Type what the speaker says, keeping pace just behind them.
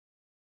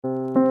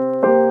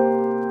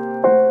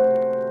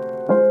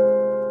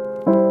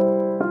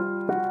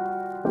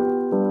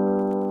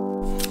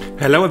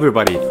Hello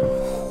everybody!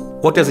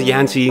 What does a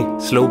Yancey,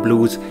 slow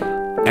blues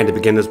and a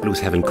beginner's blues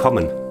have in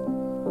common?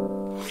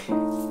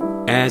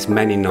 As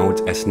many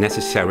notes as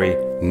necessary,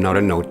 not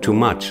a note too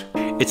much.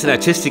 It's an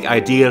artistic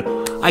ideal,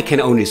 I can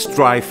only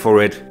strive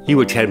for it. You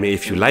will tell me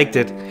if you liked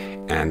it,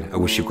 and I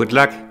wish you good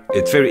luck.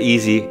 It's very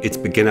easy, it's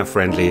beginner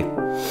friendly.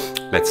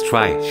 Let's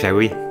try, shall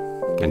we?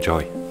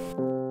 Enjoy.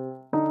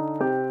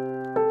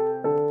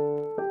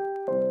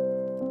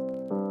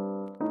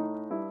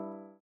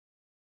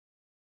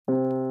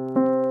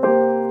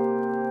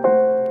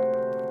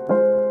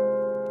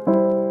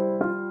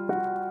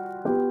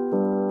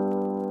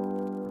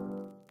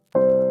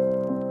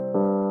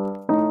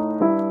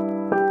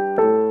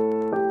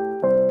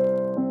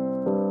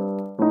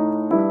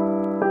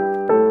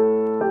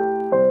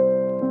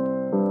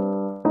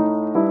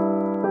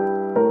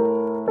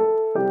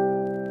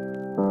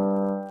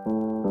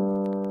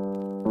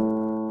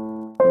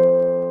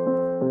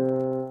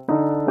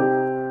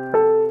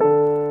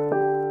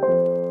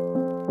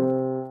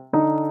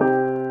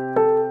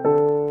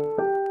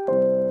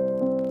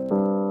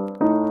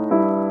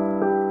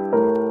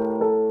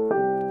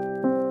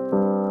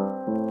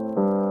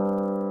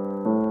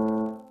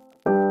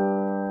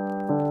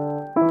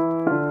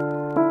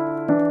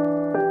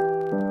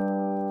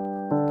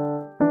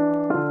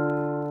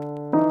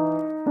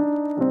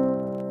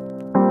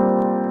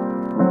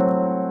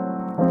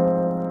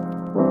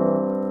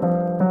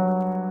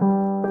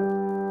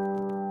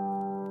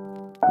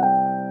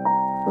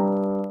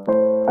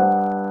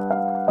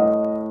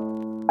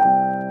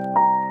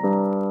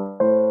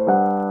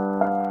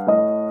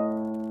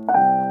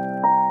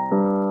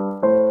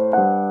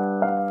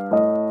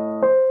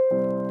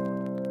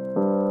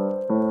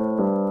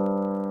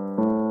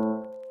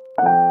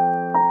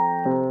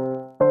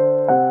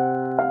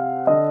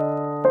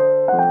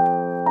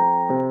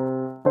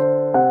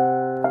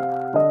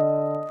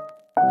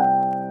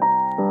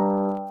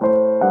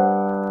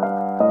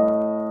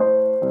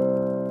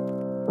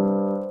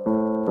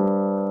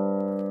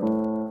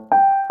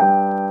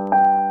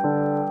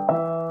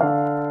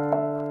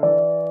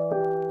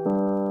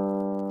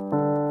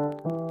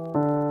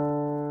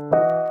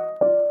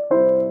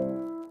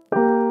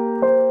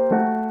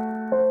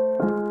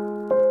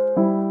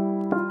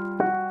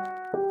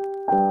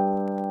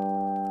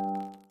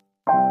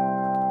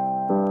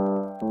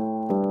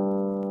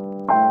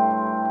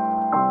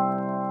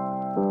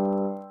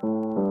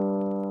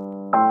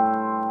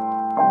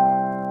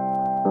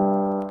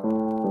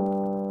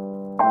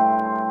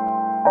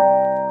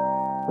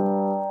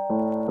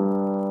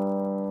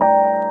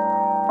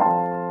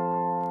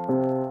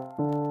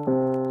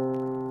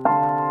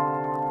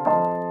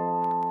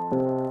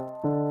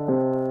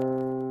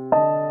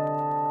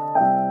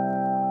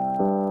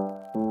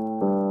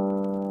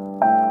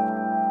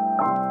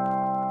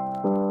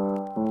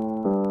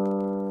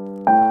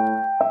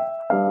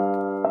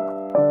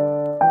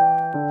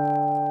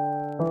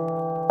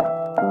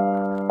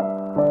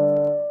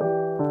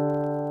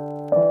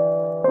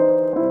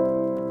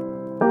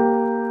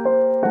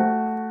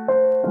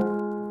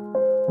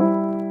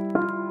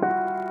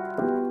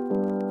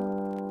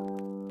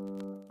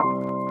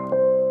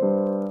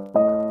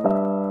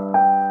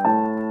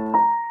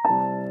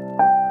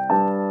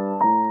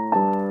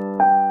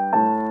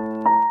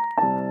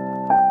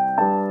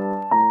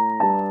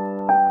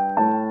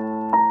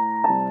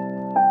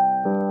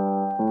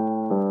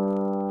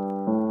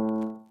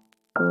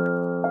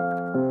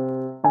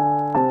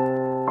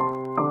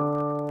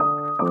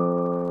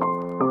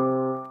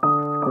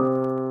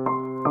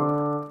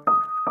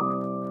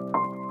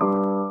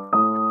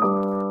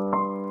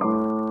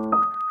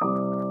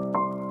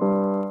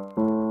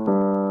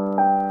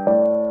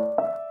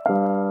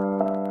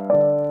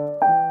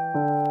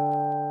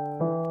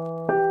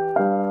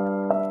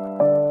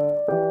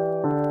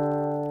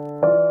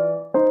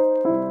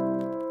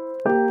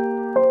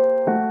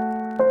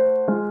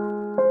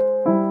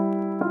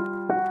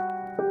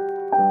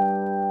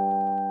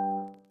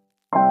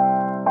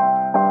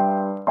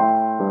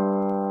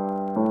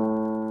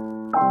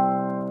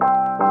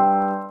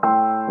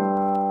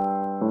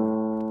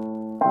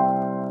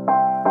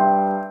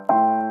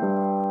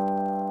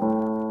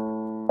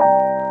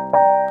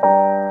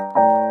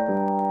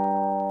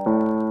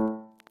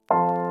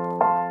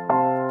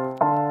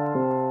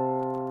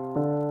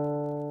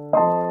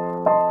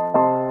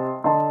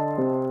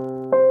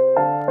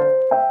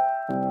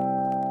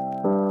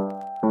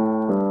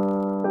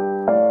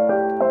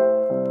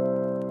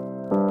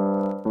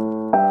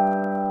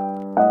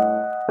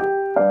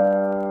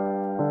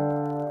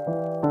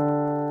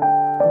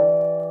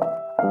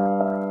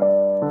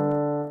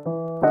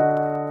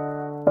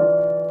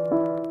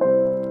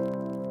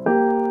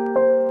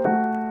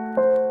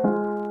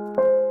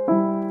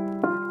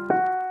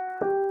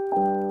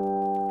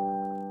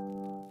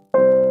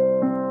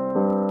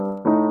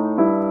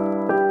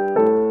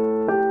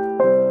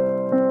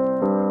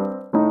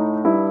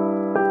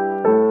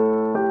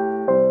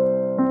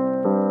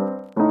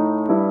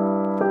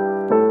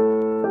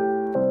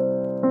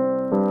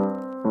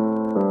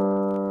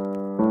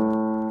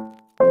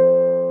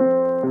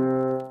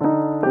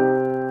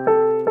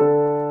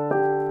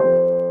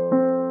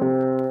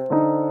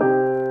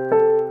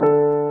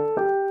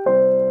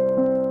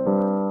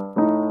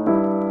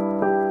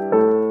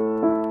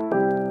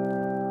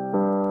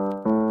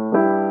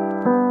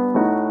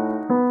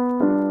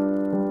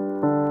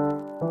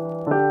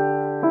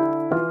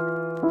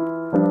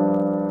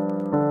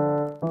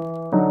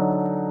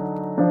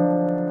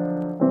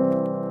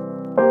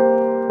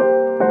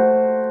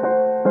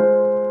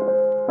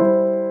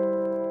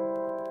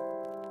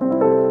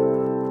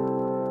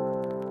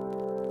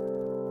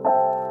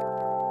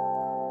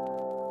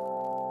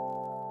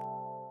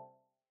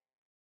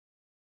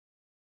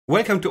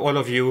 Welcome to all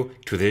of you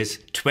to this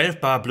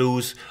 12-bar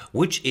blues,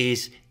 which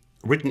is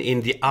written in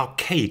the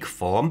archaic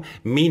form,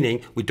 meaning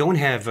we don't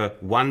have a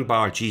 1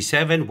 bar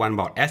G7, 1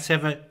 bar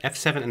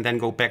F7, and then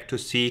go back to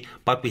C,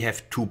 but we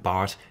have 2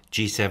 bars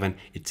G7.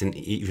 It's an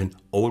even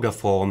older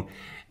form.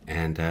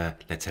 And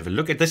let's have a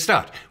look at the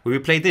start. We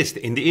will play this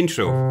in the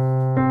intro.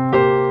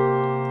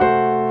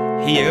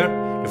 Here,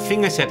 the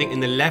finger setting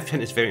in the left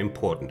hand is very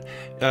important.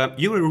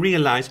 You will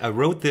realize I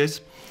wrote this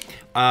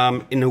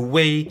in a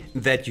way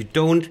that you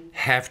don't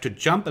have to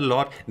jump a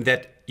lot,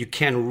 that you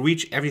can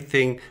reach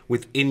everything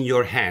within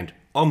your hand,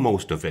 or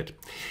most of it.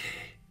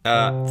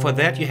 For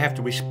that you have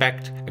to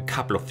respect a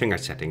couple of finger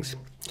settings.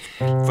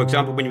 For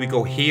example, when we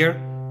go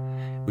here,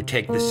 we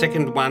take the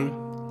second one,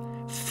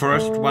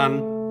 first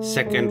one,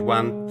 second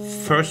one,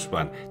 first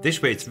one.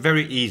 This way it's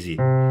very easy.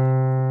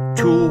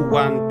 2,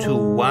 1, 2,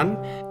 1.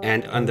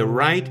 And on the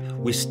right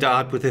we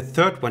start with the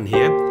third one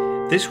here.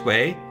 This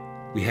way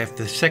we have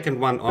the second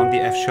one on the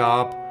F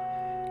sharp,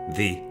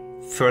 the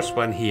first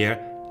one here,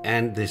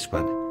 and this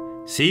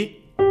one.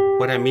 See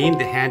what I mean?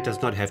 The hand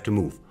does not have to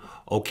move.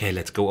 Okay,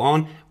 let's go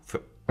on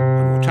for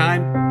one more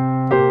time.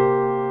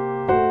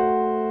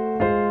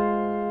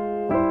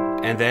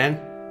 And then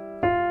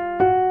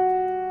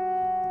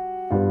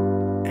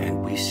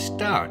we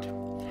start.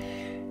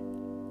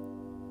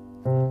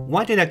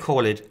 Why did I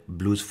call it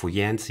Blues for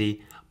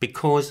Yancey?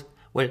 Because,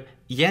 well,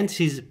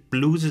 Yancey's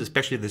blues,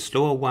 especially the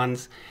slower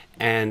ones,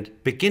 and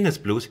beginner's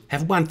blues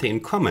have one thing in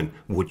common.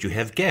 Would you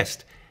have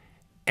guessed?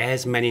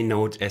 As many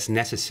notes as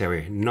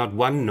necessary, not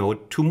one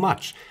note too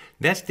much.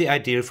 That's the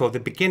ideal for the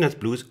beginner's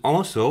blues.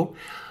 Also,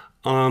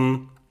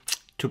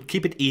 to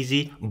keep it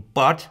easy,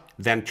 but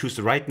then choose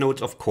the right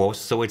notes, of course,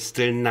 so it's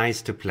still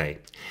nice to play.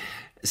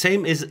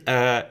 Same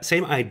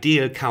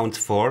ideal counts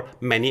for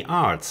many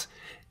arts.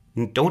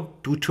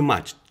 Don't do too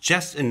much,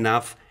 just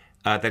enough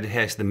that it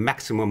has the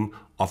maximum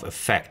of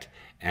effect.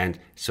 And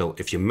so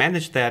if you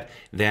manage that,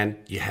 then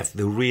you have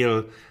the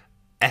real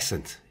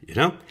essence, you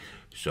know?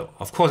 So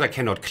of course I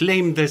cannot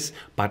claim this,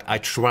 but I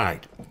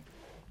tried.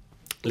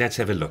 Let's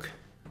have a look.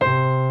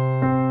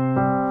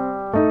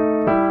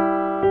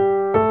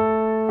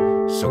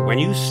 So when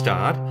you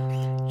start,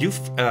 you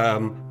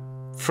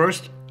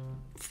first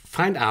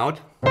find out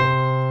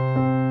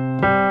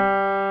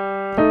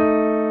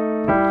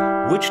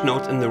which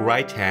notes in the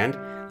right hand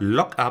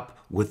lock up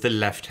with the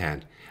left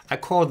hand. I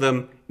call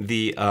them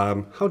the,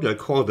 how do I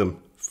call them?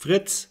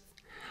 Fritz?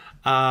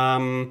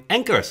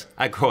 Anchors.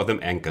 I call them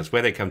anchors,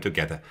 where they come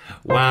together.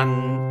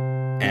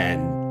 1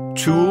 and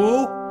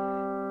 2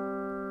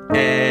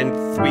 and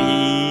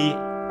 3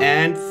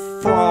 and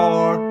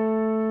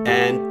 4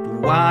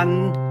 and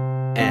 1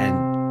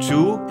 and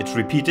 2. It's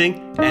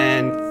repeating.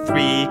 And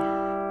 3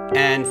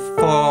 and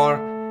 4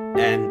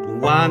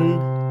 and 1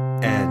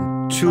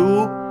 and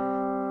 2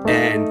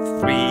 and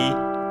 3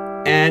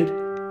 and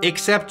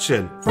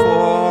exception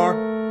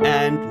 4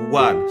 and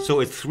 1. So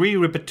it's 3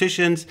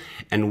 repetitions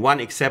and 1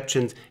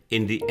 exception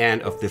in the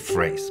end of the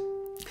phrase.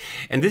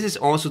 And this is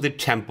also the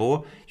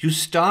tempo you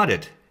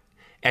started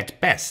at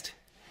best.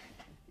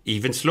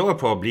 Even slower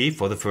probably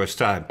for the first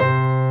time.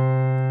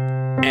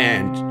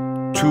 And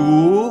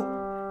 2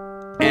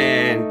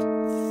 and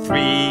 3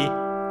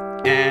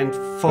 and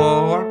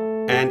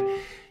 4 and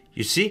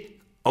you see,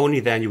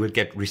 only then you will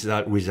get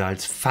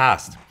results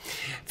fast.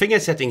 Finger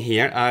setting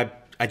here,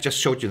 I just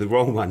showed you the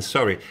wrong one,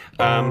 sorry.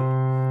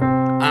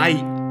 I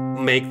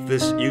make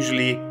this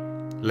usually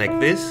like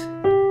this,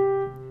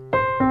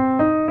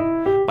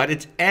 but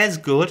it's as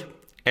good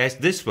as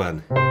this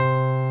one.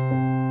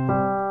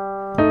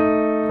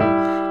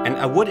 And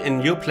I would,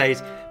 in your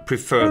place,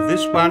 prefer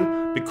this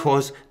one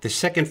because the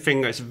second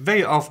finger is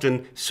very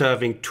often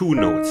serving 2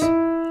 notes.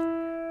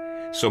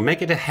 So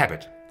make it a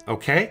habit,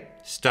 okay?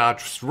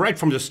 Start right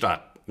from the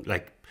start,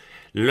 like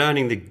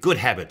learning the good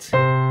habits.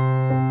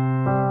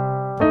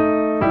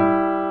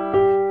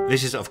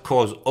 This is of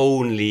course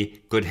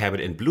only good habit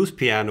in blues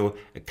piano.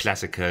 A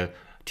classical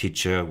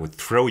teacher would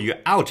throw you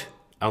out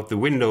the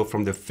window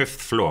from the 5th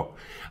floor.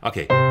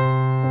 Okay.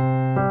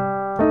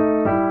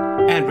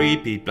 And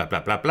repeat blah blah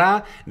blah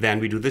blah.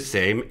 Then we do the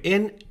same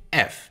in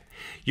F.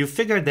 You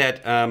figure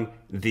that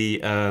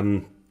the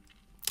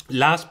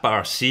last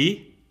bar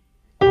C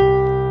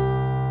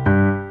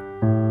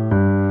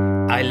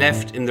I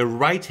left in the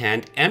right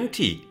hand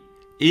empty.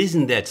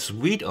 Isn't that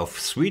sweet of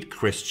sweet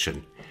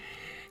Christian?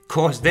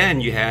 Cause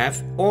then you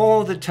have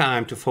all the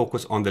time to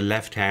focus on the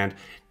left hand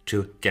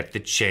to get the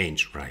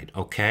change right,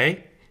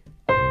 okay?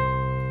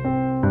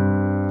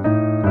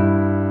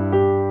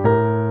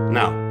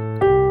 Now,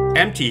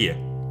 empty here.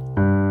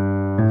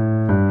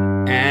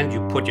 And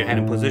you put your hand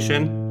in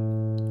position.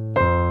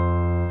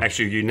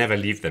 Actually, you never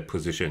leave that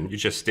position, you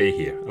just stay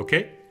here,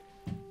 okay?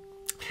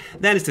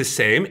 Then it's the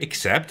same,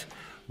 except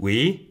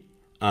we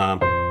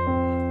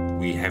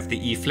have the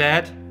E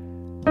flat,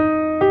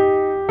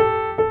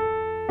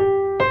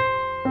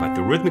 but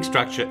the rhythmic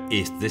structure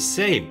is the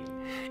same.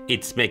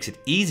 It makes it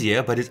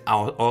easier, but it's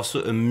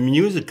also a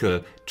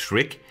musical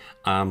trick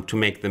to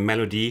make the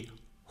melody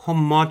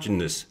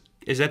homogeneous.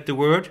 Is that the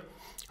word?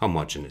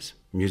 Homogeneous,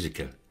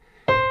 musical.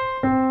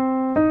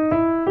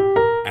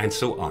 and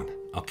so on.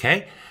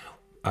 Okay?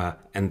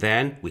 And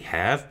then we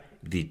have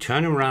the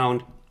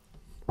turnaround,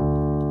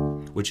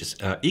 which is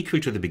equal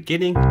to the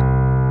beginning,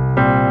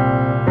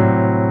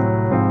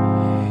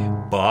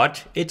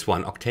 but it's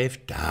 1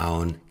 octave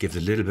down, gives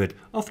a little bit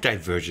of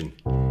diversion.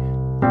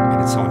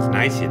 And it sounds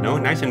nice, you know,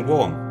 nice and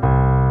warm.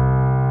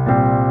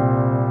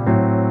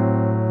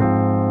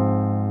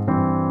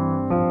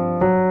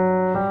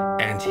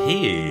 And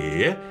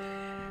here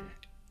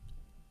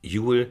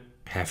you will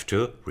have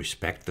to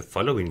respect the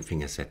following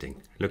finger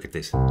setting. Look at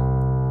this.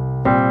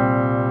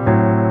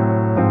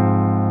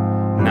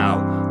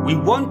 Now, we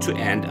want to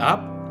end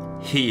up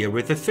here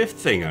with the 5th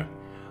finger.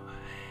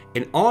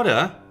 In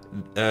order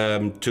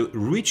to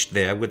reach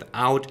there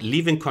without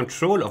leaving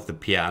control of the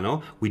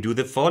piano, we do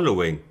the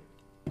following.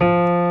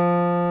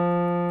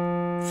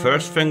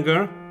 1st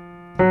finger,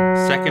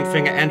 2nd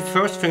finger, and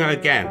 1st finger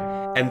again.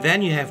 And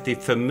then you have the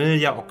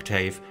familiar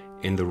octave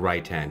in the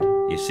right hand.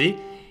 You see?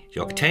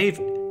 The octave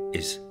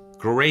is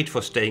great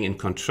for staying in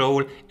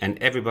control, and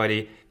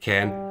everybody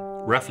can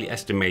roughly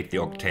estimate the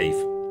octave.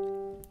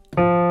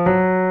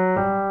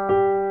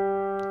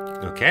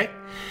 Okay?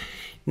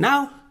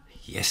 Now,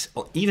 yes,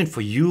 or even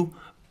for you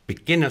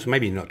beginners,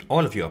 maybe not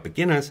all of you are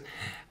beginners,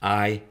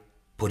 I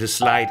put a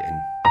slide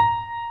in.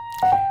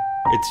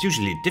 It's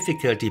usually a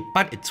difficulty,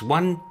 but it's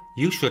one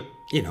you should,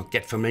 you know,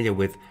 get familiar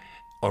with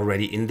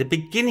already in the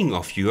beginning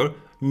of your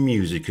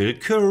musical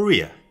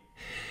career.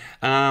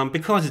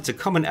 Because it's a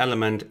common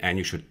element and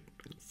you should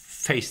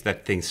face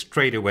that thing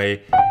straight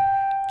away,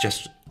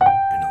 just,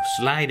 you know,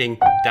 sliding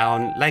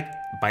down like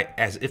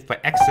as if by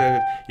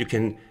accident. You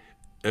can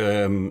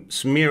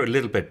smear a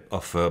little bit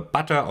of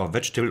butter or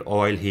vegetable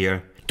oil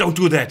here. Don't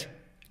do that.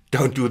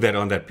 Don't do that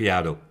on that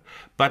piano.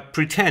 But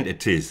pretend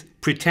it is.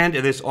 Pretend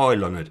it is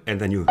oil on it, and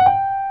then you.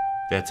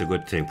 That's a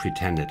good thing.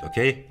 Pretend it,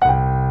 okay?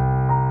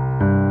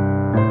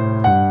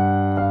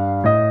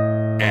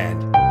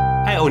 And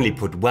I only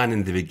put 1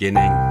 in the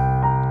beginning.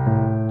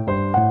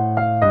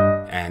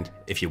 And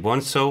if you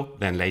want so,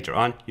 then later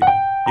on you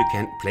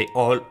can play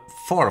all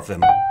 4 of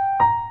them.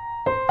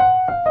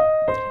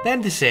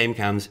 Then the same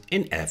comes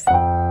in F.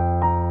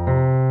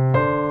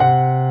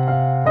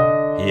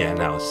 Here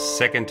now,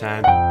 2nd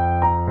time.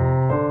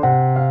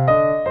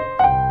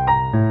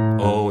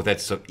 Oh,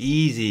 that's so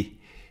easy.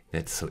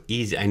 That's so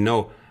easy. I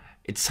know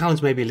it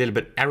sounds maybe a little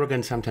bit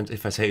arrogant sometimes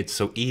if I say it's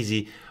so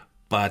easy,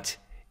 but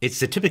it's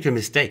the typical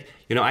mistake.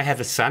 You know, I have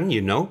a son,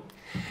 you know,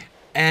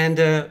 and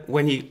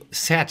when he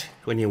sat,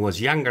 when he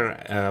was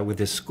younger, with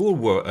his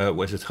schoolwork,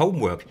 with his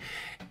homework,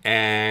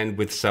 and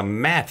with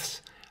some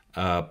maths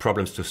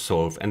problems to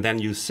solve, and then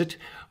you sit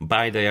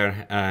by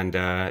there and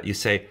you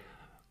say,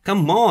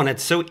 come on,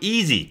 it's so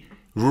easy.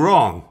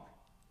 Wrong.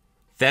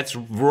 That's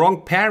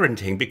wrong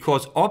parenting,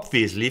 because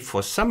obviously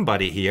for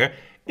somebody here,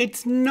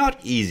 it's not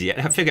easy.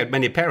 And I figured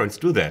many parents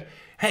do that.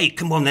 Hey,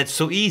 come on, that's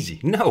so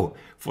easy. No,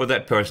 for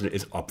that person,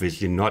 it's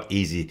obviously not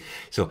easy.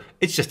 So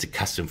it's just a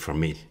custom for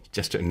me,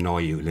 just to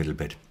annoy you a little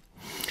bit.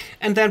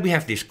 And then we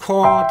have these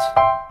chords.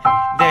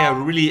 They are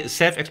really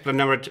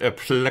self-explanatory,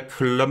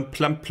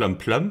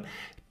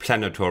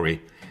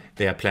 planetary.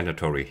 They are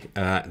planetary.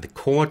 The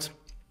chords.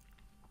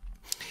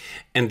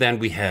 And then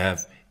we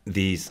have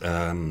these,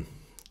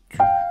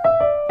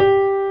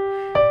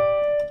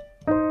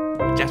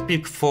 just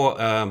before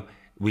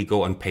we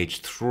go on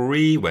page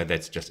 3, where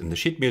that's just in the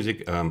sheet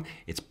music,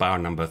 it's bar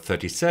number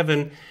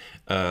 37.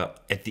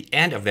 At the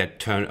end of that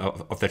turn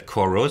of that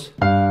chorus,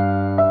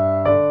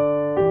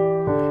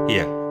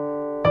 here,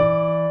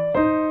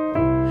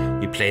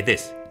 we play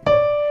this.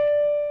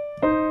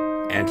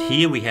 And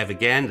here we have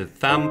again the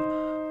thumb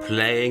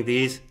playing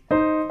these.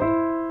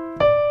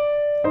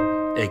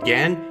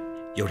 Again,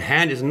 your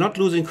hand is not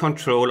losing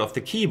control of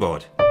the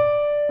keyboard.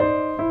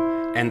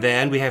 And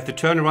then we have the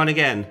turnaround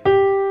again.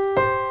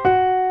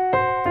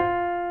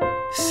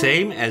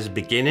 Same as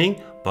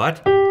beginning,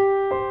 but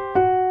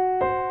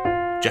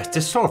just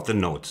dissolve the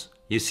notes.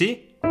 You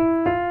see?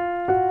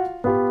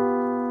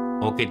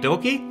 Okie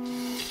dokie.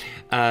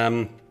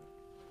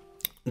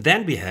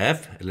 Then we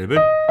have a little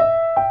bit.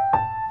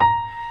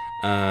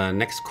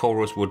 Next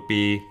chorus would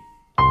be.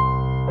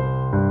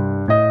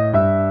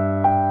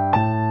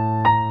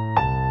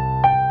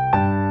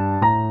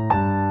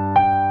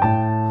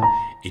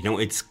 You know,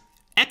 it's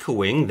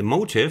echoing the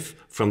motive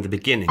from the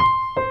beginning.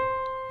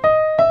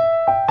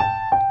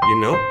 You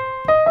know?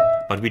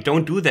 But we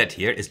don't do that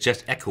here, it's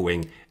just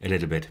echoing a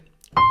little bit.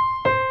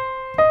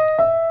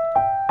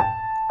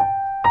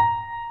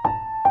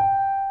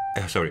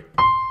 Sorry.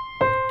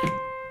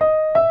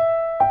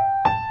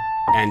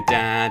 And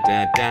da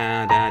da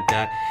da da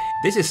da.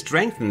 This is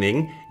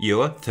strengthening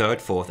your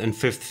 3rd, 4th, and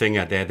 5th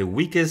finger. They're the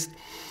weakest.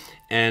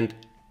 And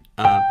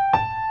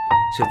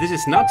so this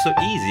is not so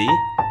easy.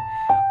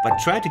 But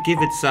try to give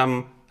it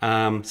some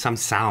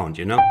sound,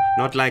 you know,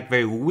 not like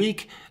very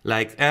weak,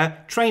 like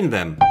train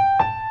them.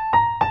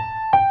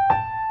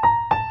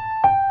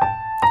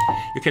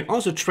 You can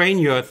also train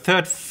your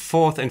 3rd,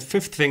 4th, and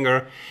 5th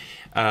finger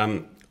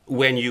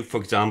when you, for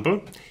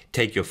example,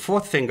 take your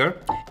 4th finger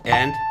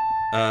and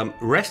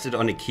rest it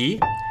on a key,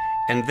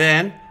 and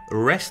then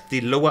rest the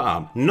lower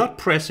arm, not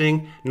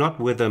pressing, not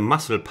with a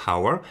muscle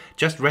power,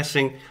 just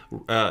resting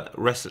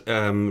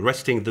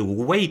the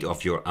weight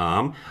of your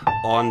arm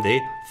on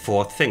the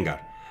fourth finger.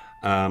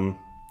 And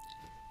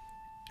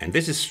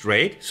this is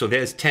straight, so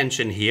there is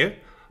tension here,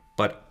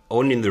 but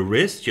only in the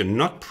wrist. You're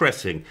not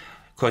pressing,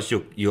 because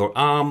your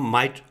arm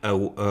might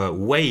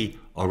weigh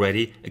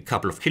already a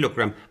couple of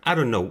kilograms. I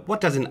don't know,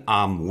 what does an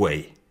arm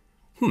weigh?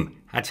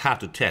 That's hard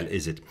to tell,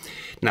 is it?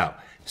 Now,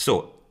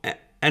 so,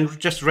 and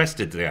just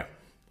rest it there.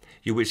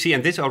 You will see,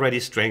 and this already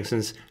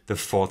strengthens the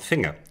fourth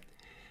finger.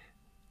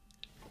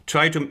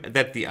 Try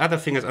that the other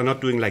fingers are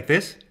not doing like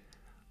this,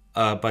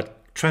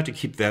 but try to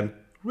keep them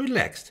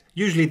relaxed.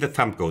 Usually the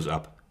thumb goes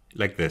up,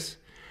 like this.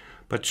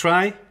 But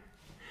try,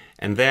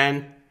 and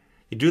then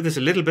you do this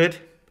a little bit,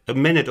 a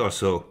minute or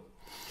so.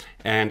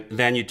 And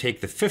then you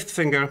take the fifth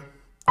finger.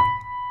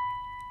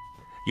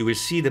 You will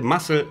see the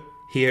muscle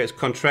here is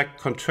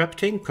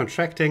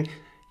contracting.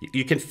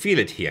 You can feel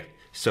it here.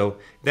 So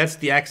that's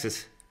the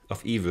axis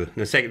of evil,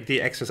 the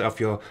axis of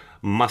your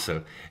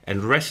muscle,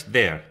 and rest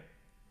there.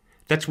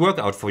 That's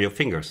workout for your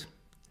fingers.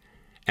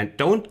 And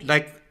don't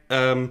like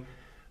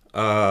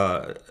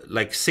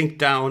sink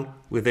down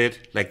with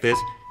it like this.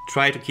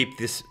 Try to keep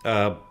this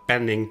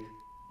bending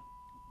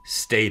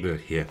stable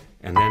here,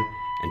 and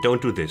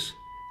don't do this.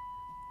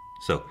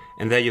 So,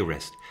 and there you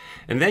rest.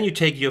 And then you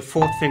take your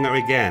fourth finger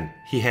again.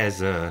 He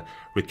has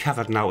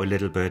recovered now a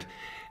little bit,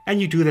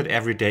 and you do that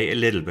every day a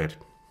little bit.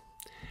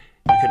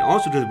 You can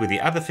also do it with the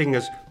other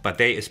fingers, but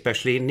they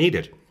especially need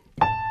it.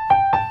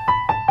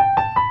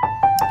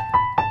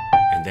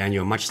 And then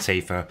you're much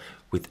safer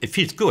it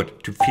feels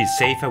good to feel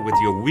safer with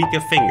your weaker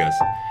fingers.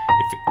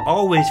 It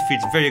always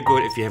feels very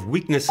good if you have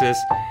weaknesses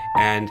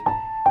and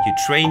you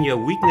train your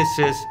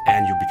weaknesses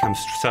and you become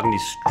suddenly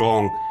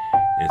strong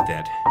with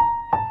that.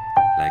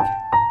 Like,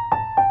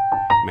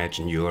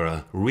 imagine you're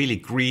a really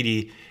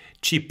greedy,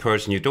 cheap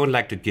person, you don't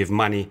like to give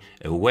money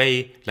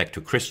away, like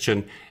to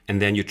Christian,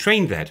 and then you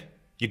train that.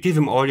 You give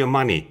him all your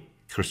money,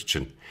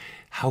 Christian.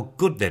 How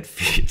good that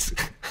feels.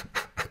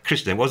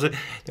 Christian,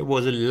 that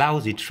was a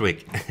lousy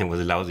trick. It was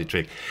a lousy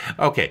trick.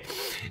 Okay,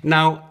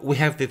 now we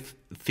have the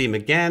theme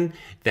again,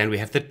 then we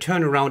have the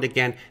turnaround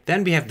again,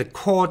 then we have the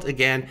chord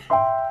again.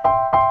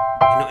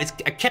 You know,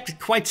 I kept it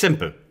quite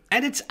simple,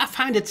 and I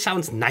find it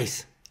sounds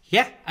nice.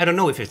 Yeah, I don't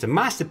know if it's a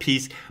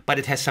masterpiece, but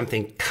it has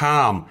something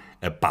calm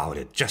about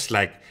it. Just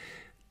like,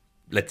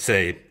 let's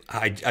say,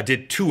 I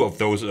did 2 of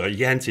those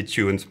Yancey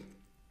tunes,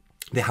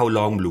 the How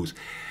Long Blues.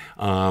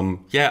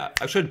 Yeah,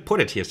 I should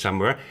put it here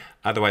somewhere.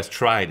 Otherwise,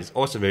 try it. It's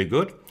also very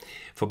good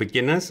for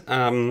beginners.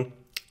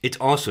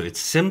 It's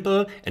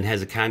simple and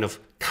has a kind of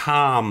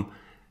calm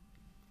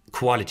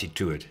quality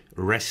to it.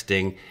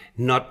 Resting,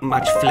 not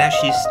much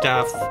flashy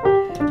stuff,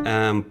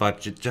 but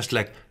just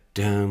like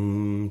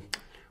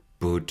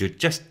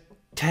just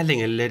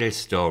telling a little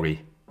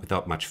story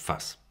without much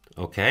fuss.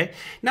 Okay.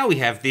 Now we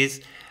have this.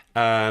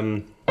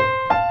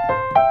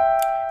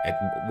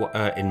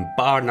 In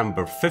bar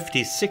number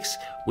 56,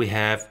 we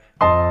have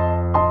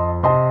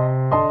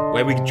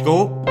where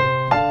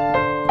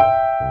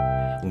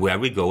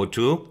we go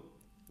to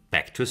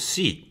back to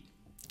C.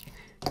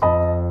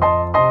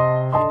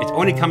 It's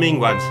only coming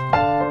once,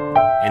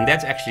 and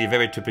that's actually a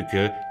very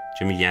typical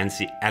Jimmy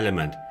Yancey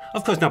element.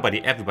 Of course,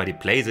 everybody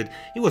plays it.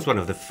 He was one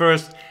of the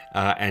first,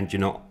 and you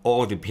know,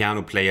 all the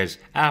piano players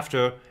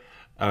after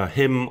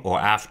him or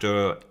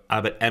after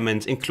Albert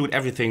Emmons include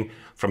everything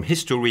from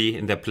history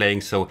in their playing,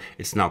 so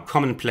it's now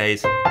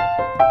commonplace.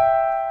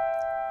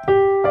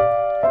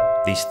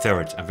 These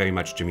thirds are very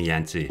much Jimmy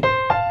Yancey.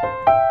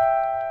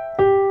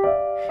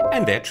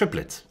 And they're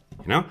triplets,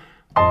 you know?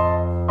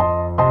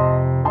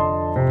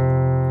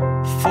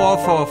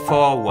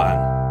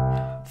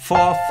 4-4-4-1,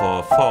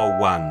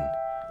 4-4-4-1,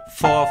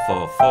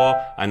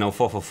 4-4-4. I know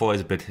 4-4-4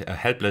 is a bit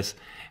helpless.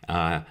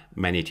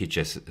 Many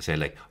teachers say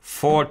like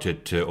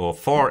 4-2 or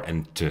 4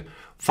 and 2,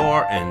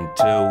 4 and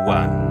 2,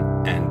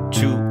 1 and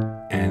 2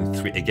 and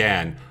 3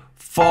 again.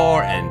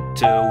 4 and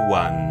 2,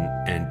 1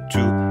 and 2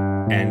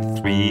 and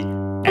 3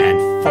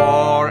 and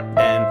 4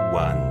 and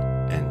 1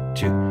 and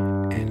 2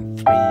 and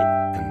 3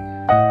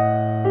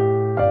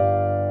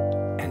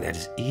 and that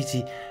is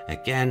easy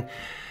again.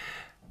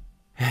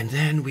 And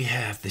then we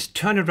have this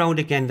turnaround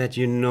again that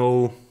you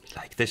know,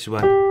 like this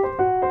one.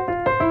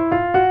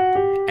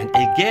 And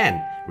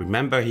again,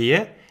 remember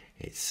here,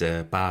 it's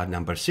bar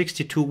number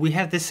 62, we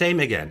have the same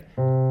again.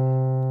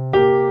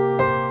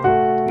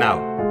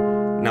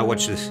 Now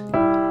watch this.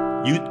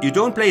 You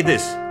don't play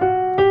this,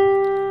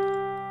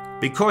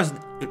 because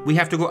we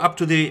have to go up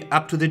to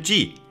the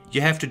G.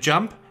 You have to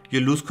jump,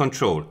 you lose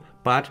control,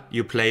 but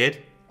you play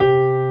it.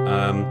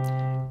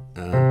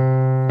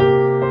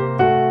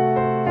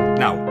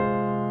 Now,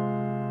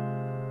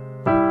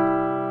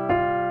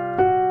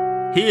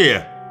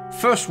 here,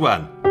 first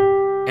one,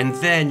 and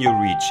then you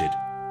reach it.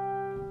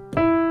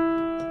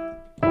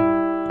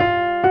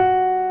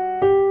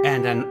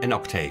 And then an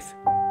octave.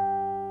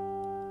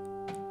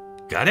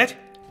 Got it?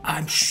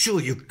 I'm sure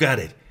you got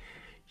it.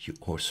 You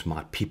are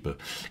smart people.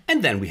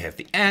 And then we have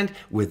the end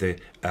with the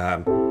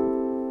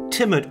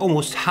timid,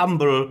 almost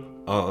humble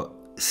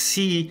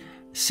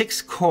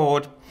C6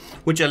 chord,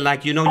 which I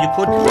like. You know, you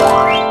could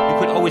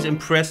always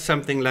impress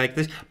something like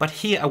this, but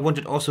here I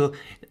wanted also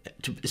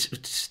to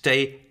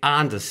stay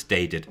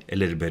understated a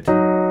little bit.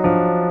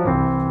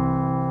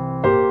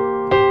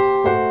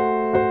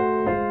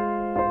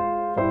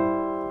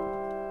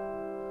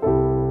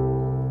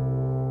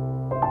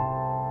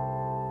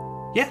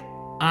 Yeah,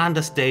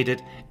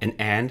 understated. An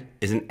and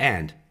is an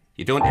and.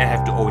 You don't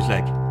have to always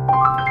like.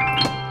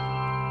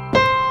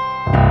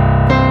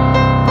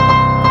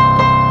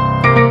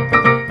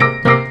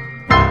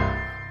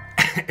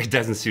 It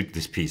doesn't suit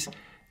this piece.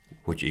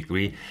 Would you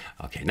agree?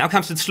 Okay, now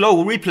comes the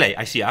slow replay.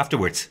 I see you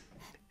afterwards.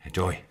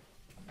 Enjoy.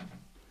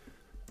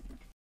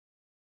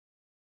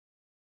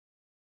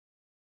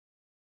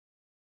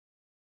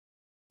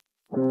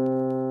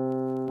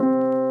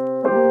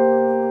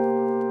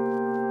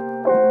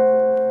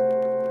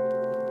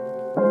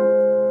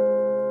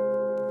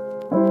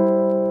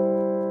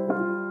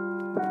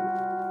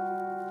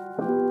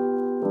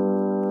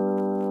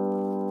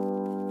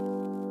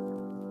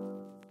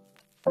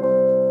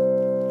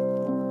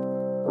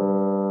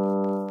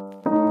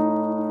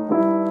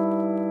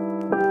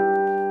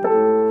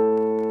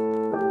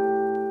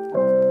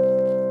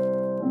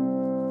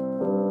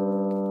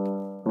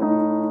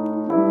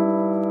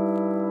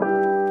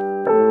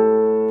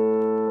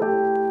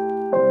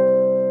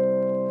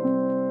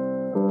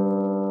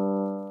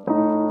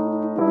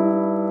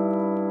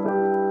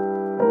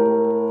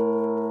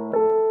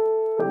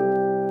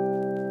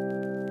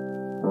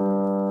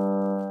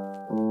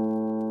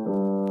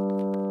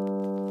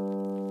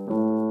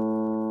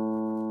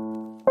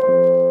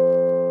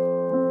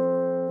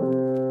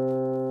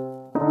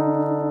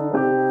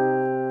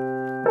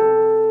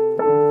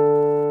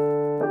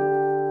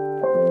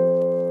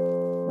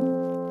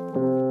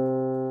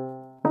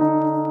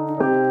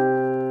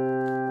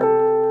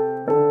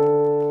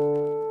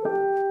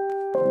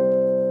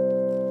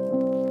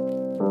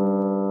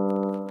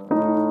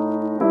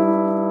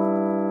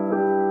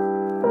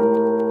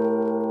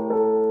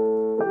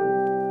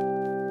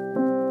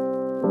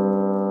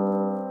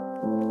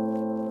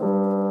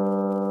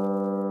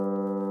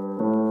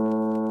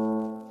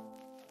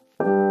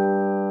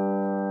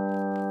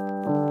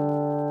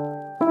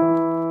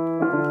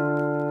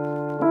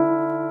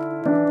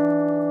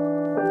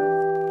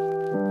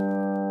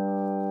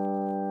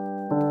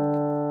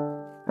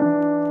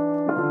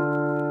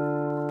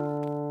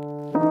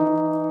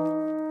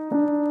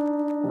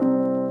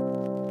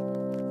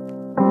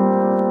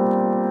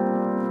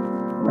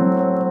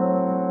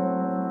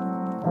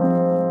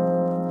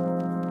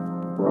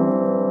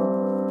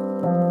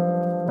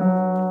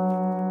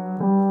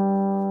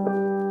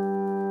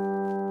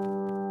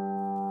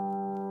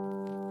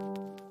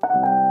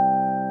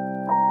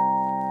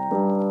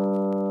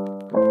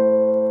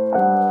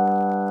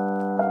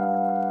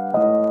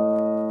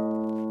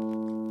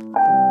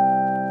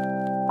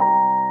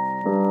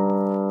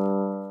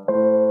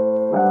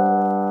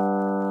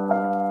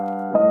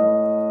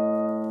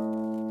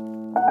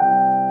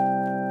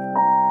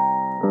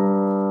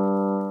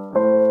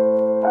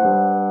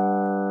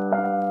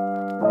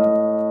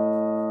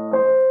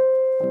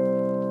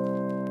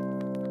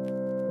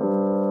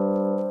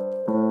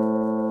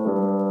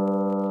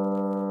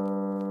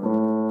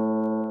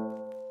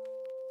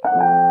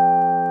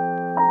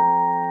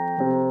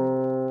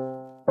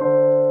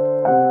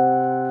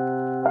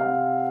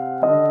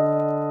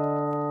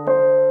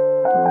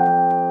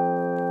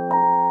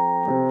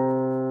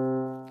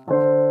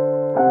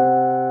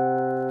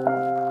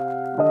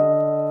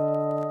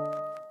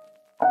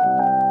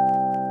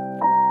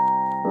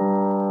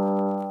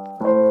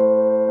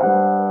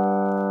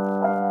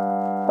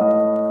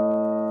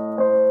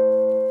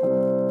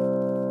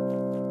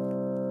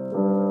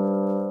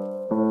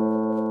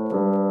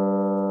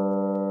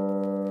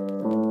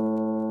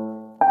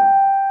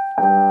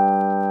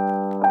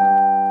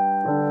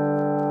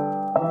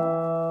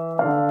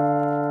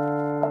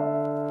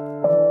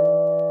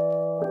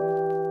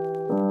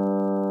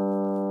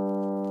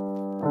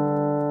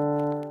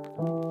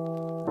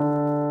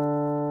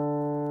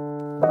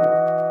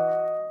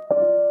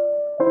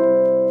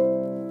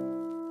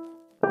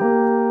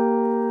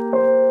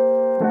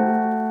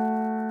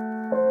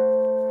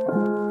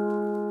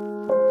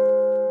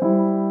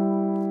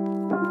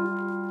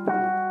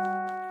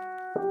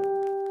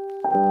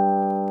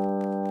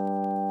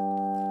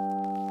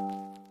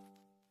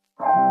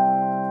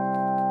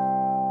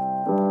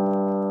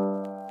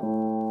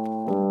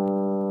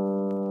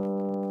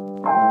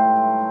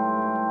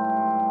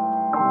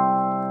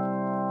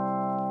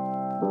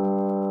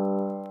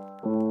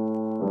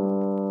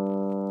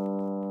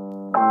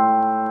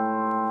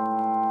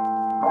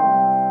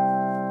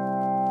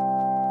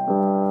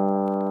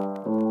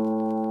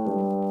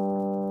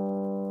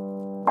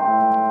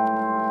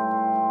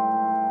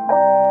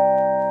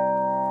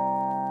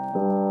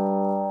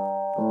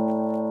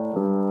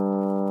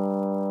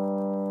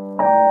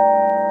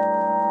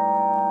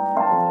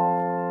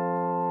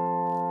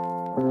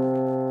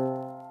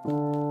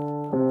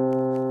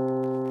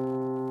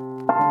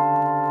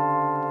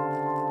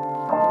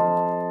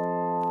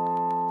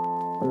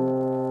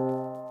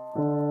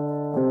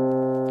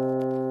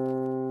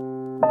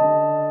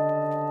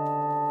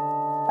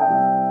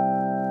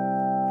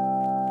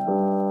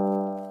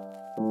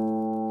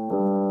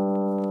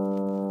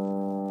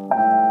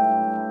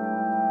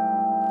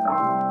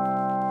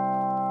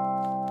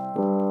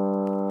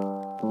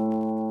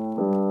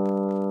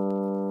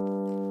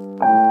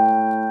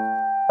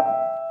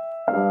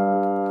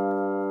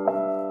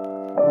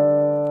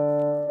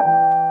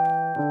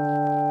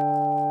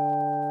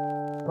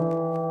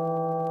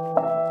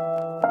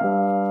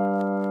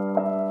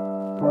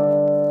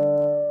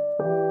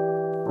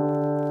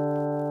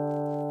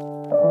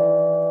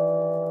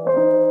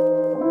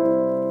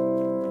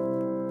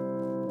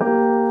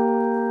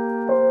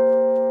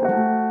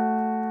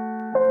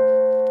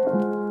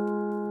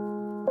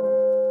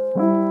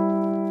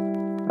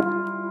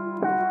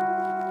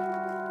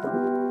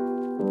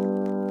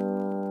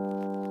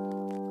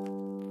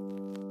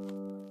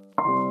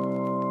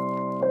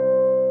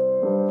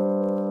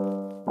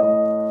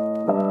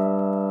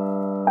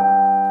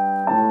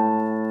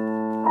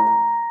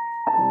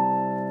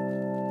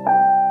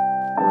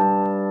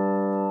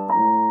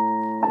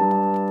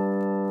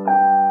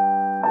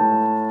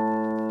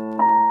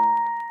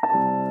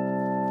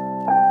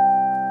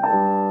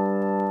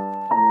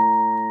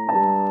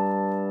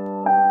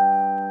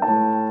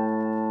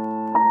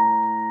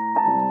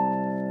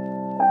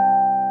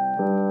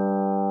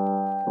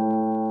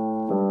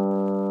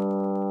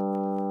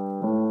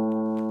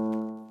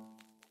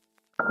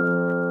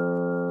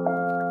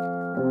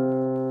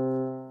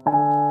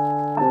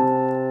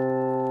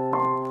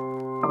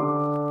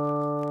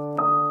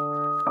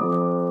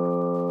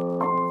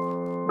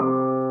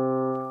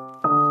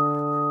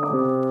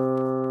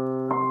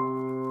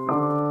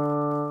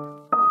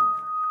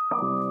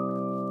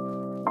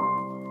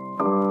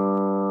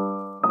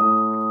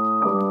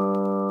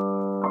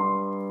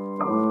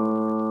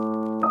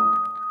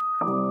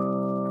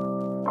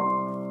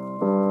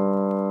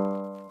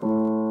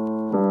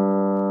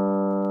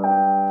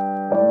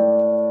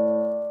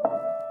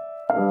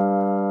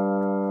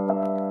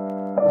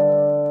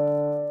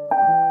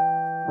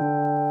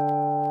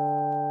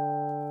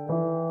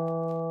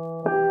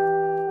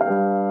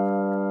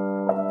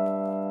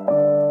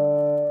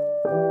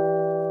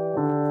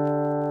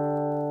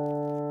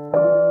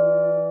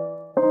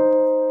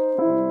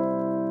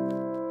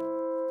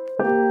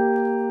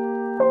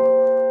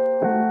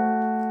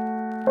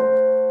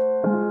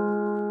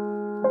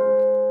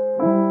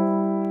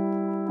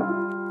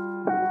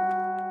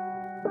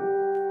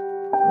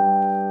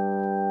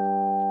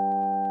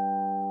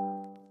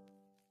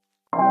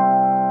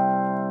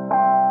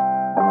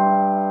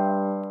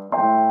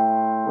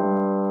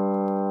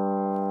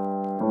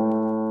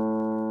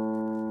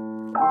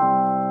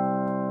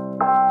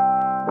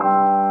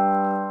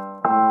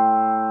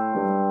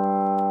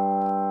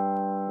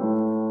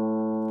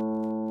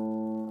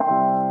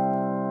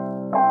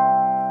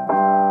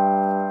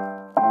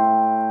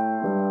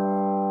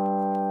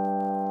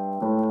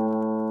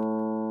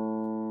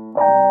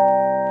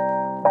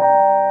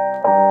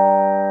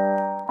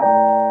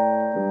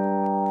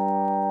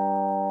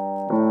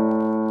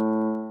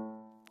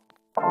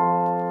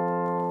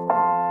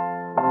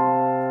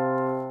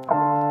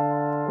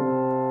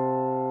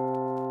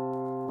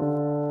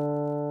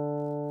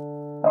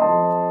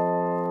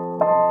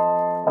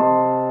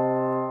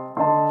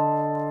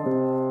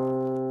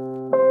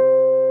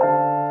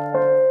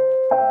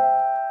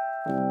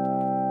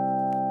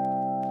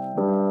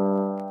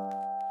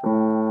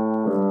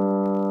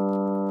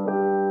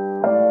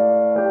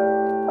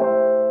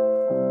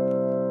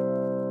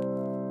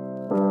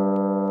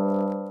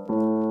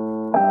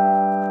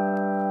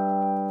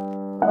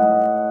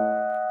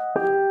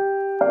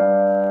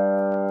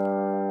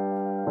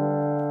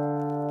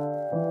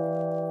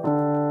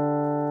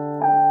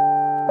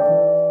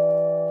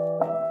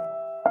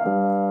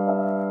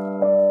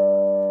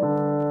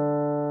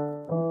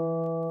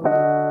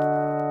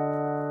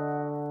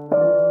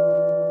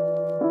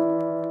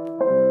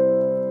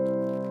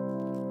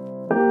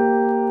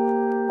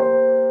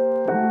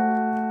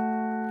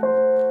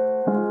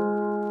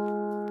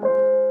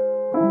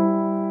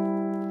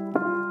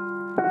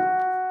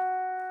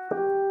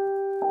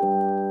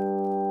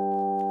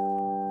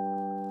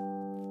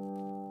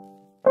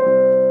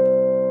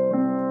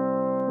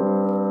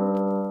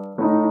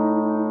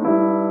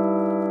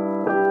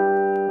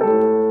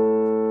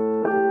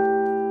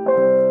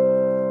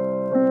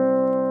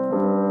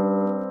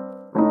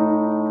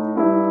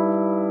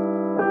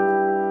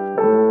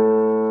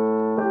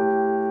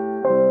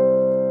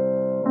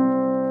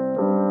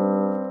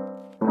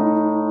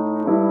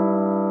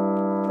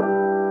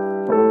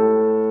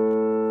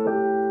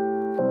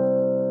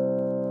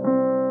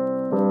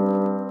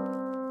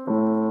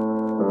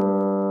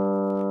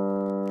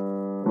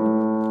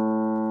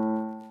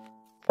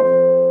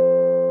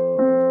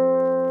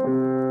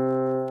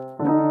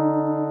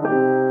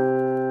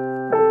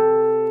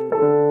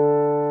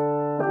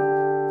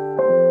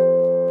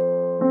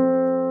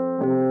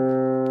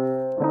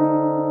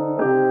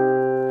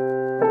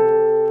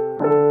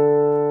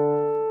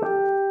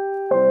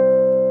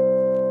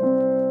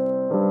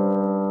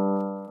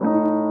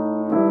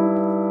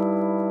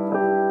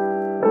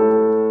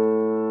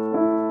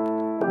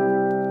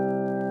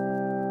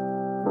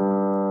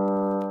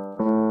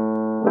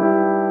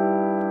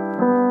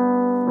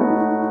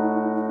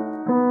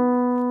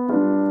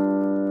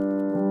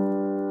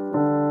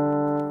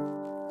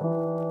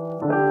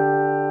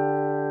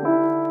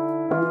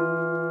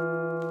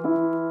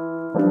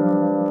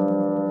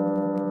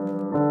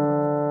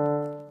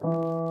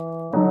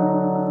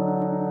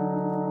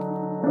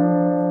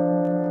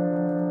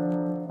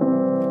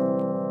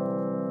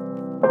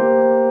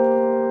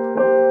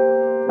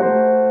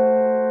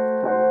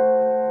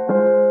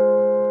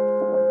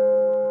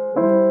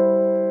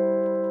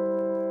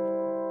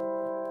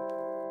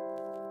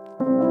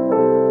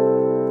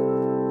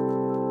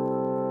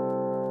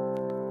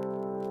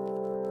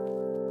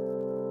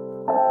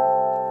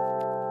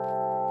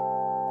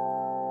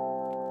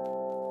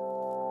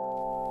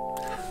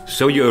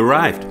 So you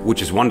arrived,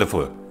 which is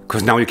wonderful,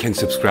 because now you can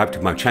subscribe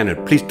to my channel.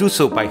 Please do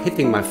so by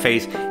hitting my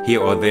face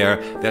here or there.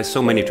 There's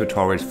so many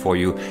tutorials for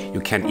you.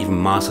 You can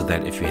even master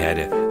that if you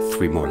had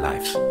 3 more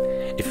lives.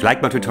 If you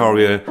like my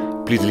tutorial,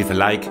 please leave a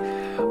like.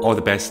 All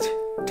the best.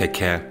 Take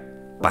care.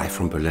 Bye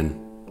from Berlin.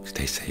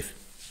 Stay safe.